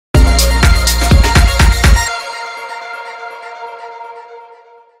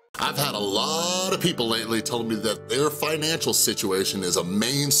lot of people lately telling me that their financial situation is a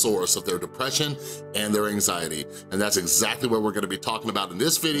main source of their depression and their anxiety. And that's exactly what we're gonna be talking about in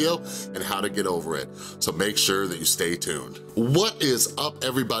this video and how to get over it. So make sure that you stay tuned. What is up,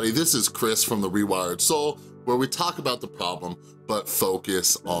 everybody? This is Chris from The Rewired Soul, where we talk about the problem, but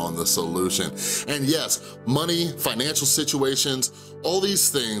focus on the solution. And yes, money, financial situations, all these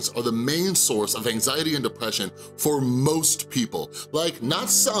things are the main source of anxiety and depression for most people. Like, not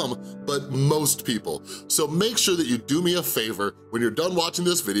some, but most people. So make sure that you do me a favor when you're done watching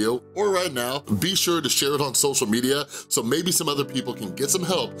this video, or right now, be sure to share it on social media so maybe some other people can get some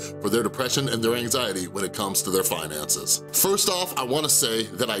help for their depression and their anxiety when it comes to their finances. First off, I wanna say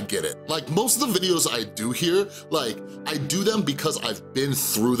that I get it. Like, most of the videos I do here, like, I do them because I've been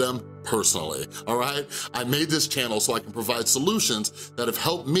through them personally, all right? I made this channel so I can provide solutions that have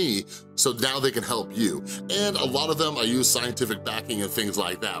helped me, so now they can help you. And a lot of them, I use scientific backing and things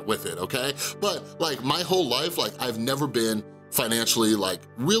like that with it, okay? But like, my whole life, like, I've never been financially, like,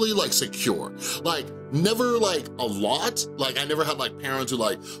 really, like, secure. Like, never, like, a lot. Like, I never had, like, parents who,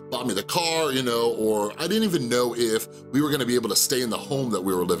 like, bought me the car, you know, or I didn't even know if we were gonna be able to stay in the home that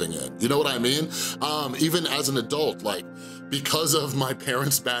we were living in. You know what I mean? Even as an adult, like, because of my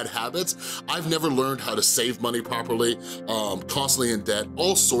parents' bad habits, I've never learned how to save money properly, constantly in debt,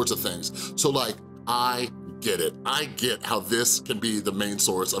 all sorts of things. So, like, I get it. I get how this can be the main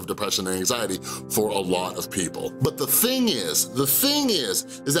source of depression and anxiety for a lot of people. But the thing is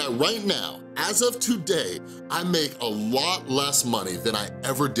that right now, as of today, I make a lot less money than I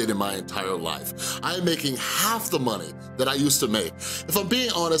ever did in my entire life. I am making half the money that I used to make. If I'm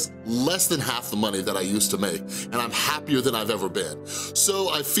being honest, less than half the money that I used to make, and I'm happier than I've ever been. So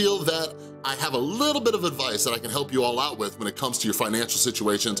I feel that I have a little bit of advice that I can help you all out with when it comes to your financial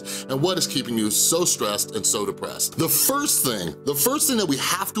situations and what is keeping you so stressed and so depressed. The first thing that we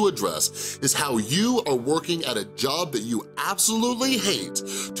have to address is how you are working at a job that you absolutely hate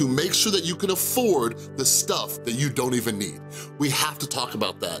to make sure that you can afford the stuff that you don't even need. We have to talk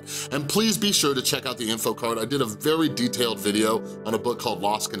about that. And please be sure to check out the info card. I did a very detailed video on a book called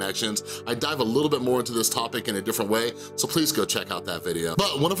Lost Connections. I dive a little bit more into this topic in a different way, so please go check out that video.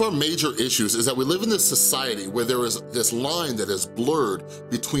 But one of our major issues is that we live in this society where there is this line that is blurred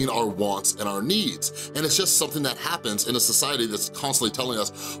between our wants and our needs. And it's just something that happens in a society that's constantly telling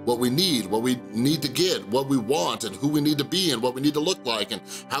us what we need to get, what we want, and who we need to be, and what we need to look like, and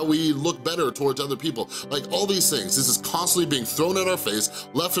how we look better towards other people. Like, all these things, this is constantly being thrown at our face,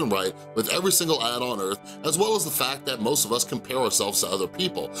 left and right, with every single ad on earth, as well as the fact that most of us compare ourselves to other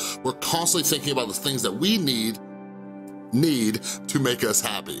people. We're constantly thinking about the things that we need to make us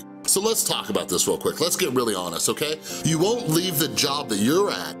happy. So let's talk about this real quick. Let's get really honest, okay? You won't leave the job that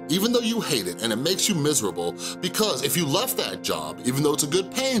you're at, even though you hate it and it makes you miserable, because if you left that job, even though it's a good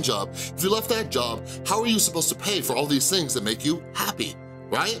paying job, if you left that job, how are you supposed to pay for all these things that make you happy,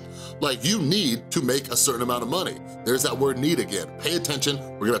 right? Like, you need to make a certain amount of money. There's that word need again. Pay attention,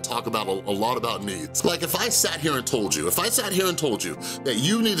 we're gonna talk about a lot about needs. Like, if I sat here and told you that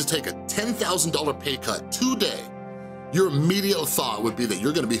you need to take a $10,000 pay cut today, your immediate thought would be that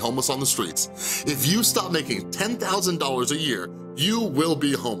you're gonna be homeless on the streets. If you stop making $10,000 a year, you will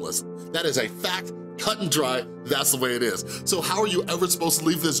be homeless. That is a fact, cut and dry, that's the way it is. So how are you ever supposed to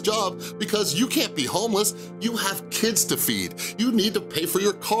leave this job? Because you can't be homeless, you have kids to feed. You need to pay for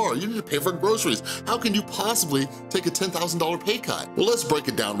your car, you need to pay for groceries. How can you possibly take a $10,000 pay cut? Well, let's break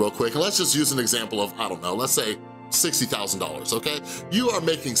it down real quick, and let's just use an example of, I don't know, let's say $60,000, okay? You are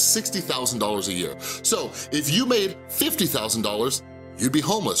making $60,000 a year. So if you made $50,000, you'd be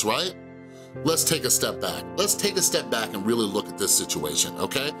homeless, right? Let's take a step back. Let's take a step back and really look at this situation,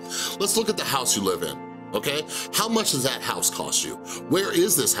 okay? Let's look at the house you live in, okay? How much does that house cost you? Where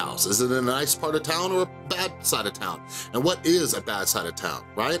is this house? Is it in a nice part of town or a bad side of town? And what is a bad side of town,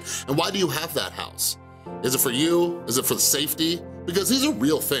 right? And why do you have that house? Is it for you? Is it for the safety? Because these are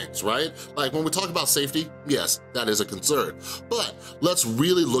real things, right? Like, when we talk about safety, yes, that is a concern. But let's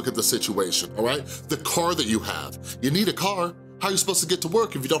really look at the situation, all right? The car that you have. You need a car. How are you supposed to get to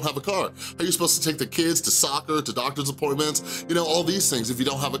work if you don't have a car? How are you supposed to take the kids to soccer, to doctor's appointments, you know, all these things if you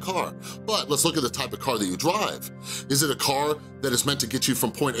don't have a car? But let's look at the type of car that you drive. Is it a car that is meant to get you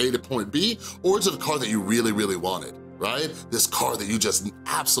from point A to point B, or is it a car that you really, really wanted, right? This car that you just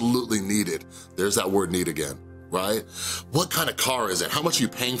absolutely needed. There's that word need again, right? What kind of car is it? How much are you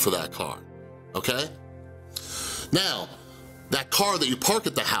paying for that car, okay? Now, that car that you park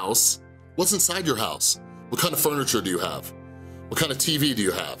at the house, what's inside your house? What kind of furniture do you have? What kind of TV do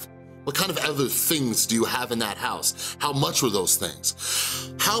you have? What kind of other things do you have in that house? How much were those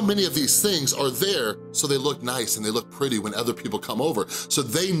things? How many of these things are there so they look nice and they look pretty when other people come over, so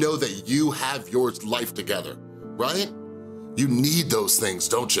they know that you have your life together, right? You need those things,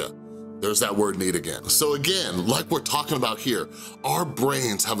 don't you? There's that word need again. So again, like we're talking about here, our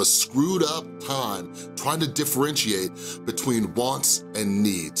brains have a screwed up time trying to differentiate between wants and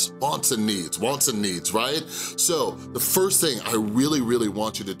needs. Wants and needs, right? So the first thing I really, really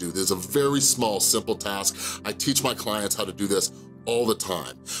want you to do, there's a very small, simple task. I teach my clients how to do this all the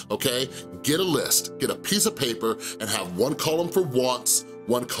time, okay? Get a list, get a piece of paper and have one column for wants,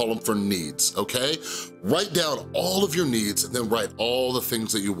 one column for needs, okay? Write down all of your needs and then write all the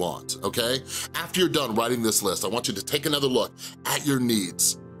things that you want, okay? After you're done writing this list, I want you to take another look at your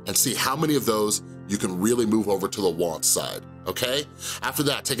needs and see how many of those you can really move over to the want side, okay? After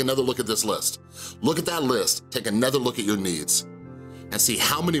that, take another look at this list. Look at that list, take another look at your needs and see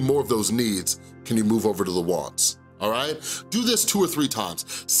how many more of those needs can you move over to the wants. All right? Do this 2 or 3 times.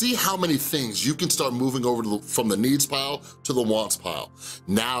 See how many things you can start moving over to from the needs pile to the wants pile.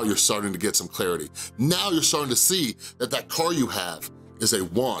 Now you're starting to get some clarity. Now you're starting to see that that car you have is a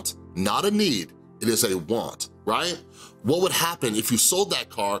want, not a need. It is a want, right? What would happen if you sold that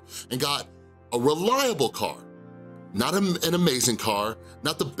car and got a reliable car? Not an amazing car,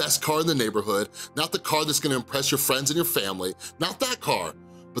 not the best car in the neighborhood, not the car that's gonna impress your friends and your family, not that car,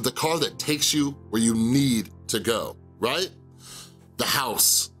 but the car that takes you where you need to go, right? The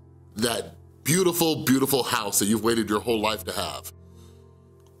house, that beautiful, beautiful house that you've waited your whole life to have.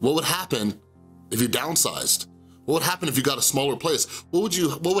 What would happen if you downsized? What would happen if you got a smaller place? What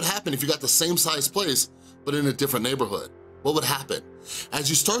would happen if you got the same size place, but in a different neighborhood? What would happen? As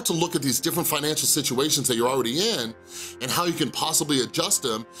you start to look at these different financial situations that you're already in and how you can possibly adjust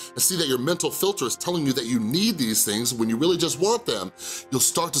them and see that your mental filter is telling you that you need these things when you really just want them, you'll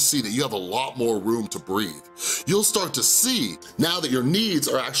start to see that you have a lot more room to breathe. You'll start to see, now that your needs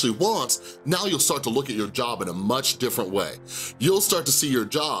are actually wants, now you'll start to look at your job in a much different way. You'll start to see your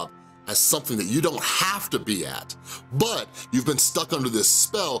job as something that you don't have to be at, but you've been stuck under this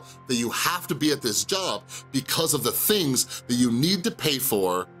spell that you have to be at this job because of the things that you need to pay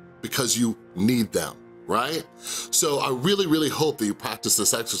for because you need them, right? So I really, really hope that you practice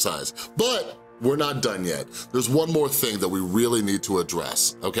this exercise, but we're not done yet. There's one more thing that we really need to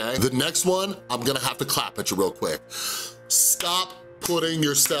address, okay? The next one, I'm gonna have to clap at you real quick. Stop putting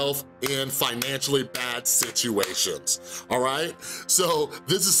yourself in financially bad situations, all right? So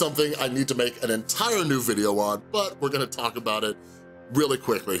this is something I need to make an entire new video on, but we're gonna talk about it really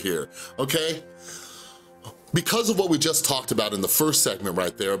quickly here, okay? Because of what we just talked about in the first segment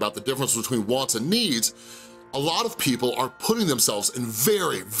right there about the difference between wants and needs, a lot of people are putting themselves in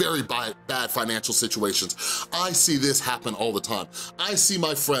very, very bad financial situations. I see this happen all the time. I see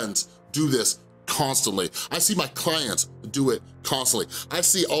my friends do this constantly. I see my clients do it constantly. I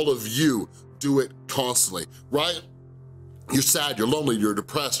see all of you do it constantly, right? You're sad, you're lonely, you're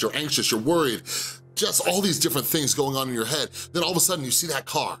depressed, you're anxious, you're worried, just all these different things going on in your head. Then all of a sudden you see that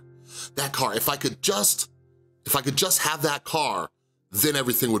car. If I could just have that car, then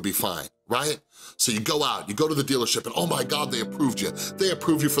everything would be fine, right? So you go out, you go to the dealership and oh my God, they approved you. They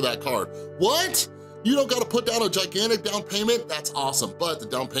approved you for that car. What? You don't gotta put down a gigantic down payment? That's awesome, but the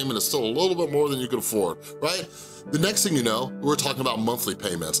down payment is still a little bit more than you can afford, right? The next thing you know, we're talking about monthly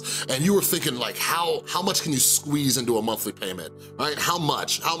payments, and you were thinking like, how much can you squeeze into a monthly payment, right? How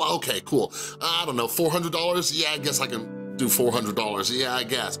much? Okay, cool. I don't know, $400? Yeah, I guess I can do $400, yeah, I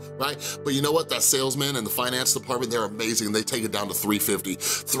guess, right? But you know what, that salesman and the finance department, they're amazing. They take it down to $350,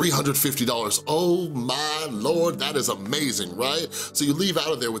 $350. Oh my Lord, that is amazing, right? So you leave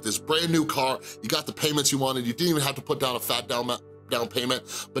out of there with this brand new car, you got the payments you wanted, you didn't even have to put down a fat down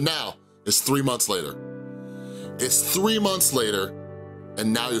payment, but now it's 3 months later. It's 3 months later,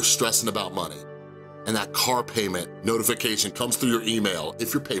 and now you're stressing about money. And that car payment notification comes through your email,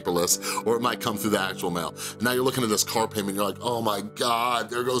 if you're paperless, or it might come through the actual mail. And now you're looking at this car payment, you're like, oh my God,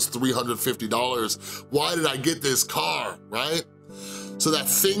 there goes $350. Why did I get this car, right? So that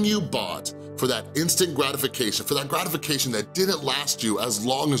thing you bought for that instant gratification, for that gratification that didn't last you as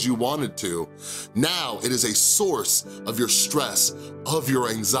long as you wanted to, now it is a source of your stress, of your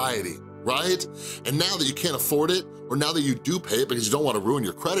anxiety, right? And now that you can't afford it, or now that you do pay it because you don't want to ruin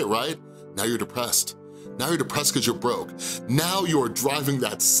your credit, right? Now you're depressed. Now you're depressed because you're broke. Now you're driving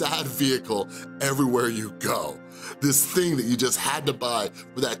that sad vehicle everywhere you go. This thing that you just had to buy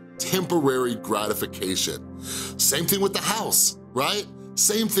for that temporary gratification. Same thing with the house, right?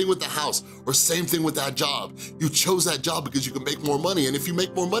 Same thing with the house, or same thing with that job. You chose that job because you can make more money, and if you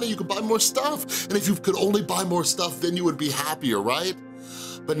make more money, you can buy more stuff. And if you could only buy more stuff, then you would be happier, right?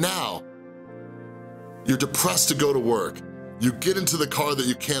 But now, you're depressed to go to work. You get into the car that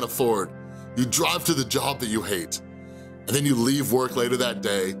you can't afford. You drive to the job that you hate. And then you leave work later that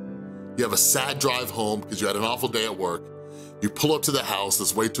day. You have a sad drive home because you had an awful day at work. You pull up to the house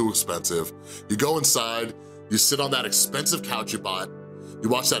that's way too expensive. You go inside, you sit on that expensive couch you bought, you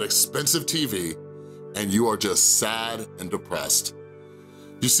watch that expensive TV, and you are just sad and depressed.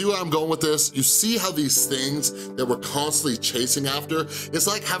 You see where I'm going with this? You see how these things that we're constantly chasing after, it's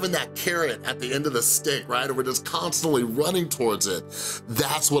like having that carrot at the end of the stick, right? And we're just constantly running towards it.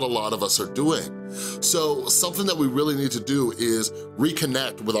 That's what a lot of us are doing. So something that we really need to do is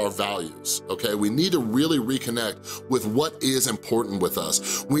reconnect with our values, okay? We need to really reconnect with what is important with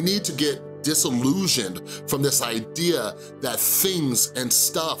us. We need to get disillusioned from this idea that things and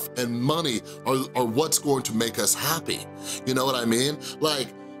stuff and money are what's going to make us happy. You know what I mean? Like,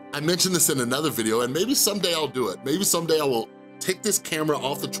 I mentioned this in another video, and maybe someday I'll do it. Maybe someday I will take this camera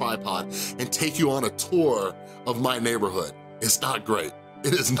off the tripod and take you on a tour of my neighborhood. It's not great.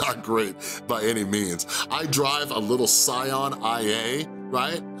 It is not great by any means. I drive a little Scion IA,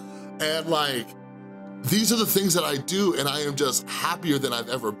 right? And like, these are the things that I do, and I am just happier than I've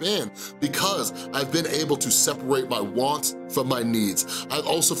ever been because I've been able to separate my wants from my needs. I've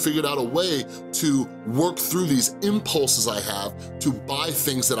also figured out a way to work through these impulses I have to buy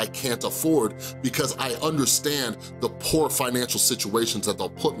things that I can't afford because I understand the poor financial situations that they'll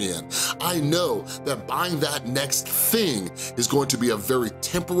put me in. I know that buying that next thing is going to be a very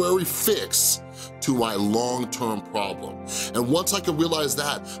temporary fix to my long-term problem. And once I can realize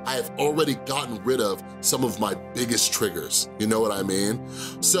that, I have already gotten rid of some of my biggest triggers. You know what I mean?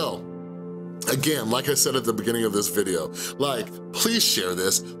 So, again, like I said at the beginning of this video, like, please share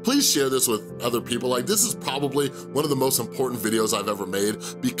this. Please share this with other people. Like, this is probably one of the most important videos I've ever made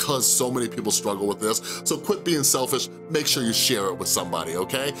because so many people struggle with this. So quit being selfish. Make sure you share it with somebody,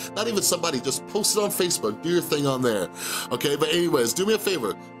 okay? Not even somebody, just post it on Facebook. Do your thing on there, okay? But anyways, do me a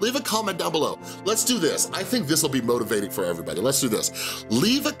favor. Leave a comment down below. Let's do this. I think this will be motivating for everybody. Let's do this.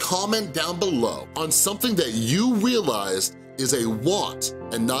 Leave a comment down below on something that you realized is a want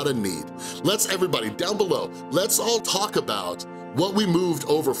and not a need. Let's everybody down below, let's all talk about what we moved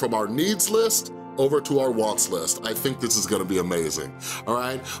over from our needs list over to our wants list. I think this is gonna be amazing, all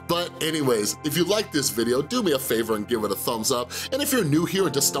right? But anyways, if you like this video, do me a favor and give it a thumbs up. And if you're new here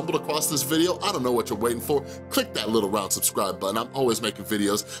and just stumbled across this video, I don't know what you're waiting for, click that little round subscribe button. I'm always making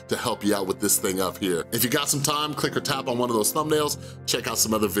videos to help you out with this thing up here. If you got some time, click or tap on one of those thumbnails, check out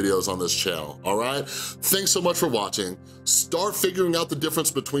some other videos on this channel, all right? Thanks so much for watching. Start figuring out the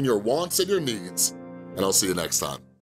difference between your wants and your needs, and I'll see you next time.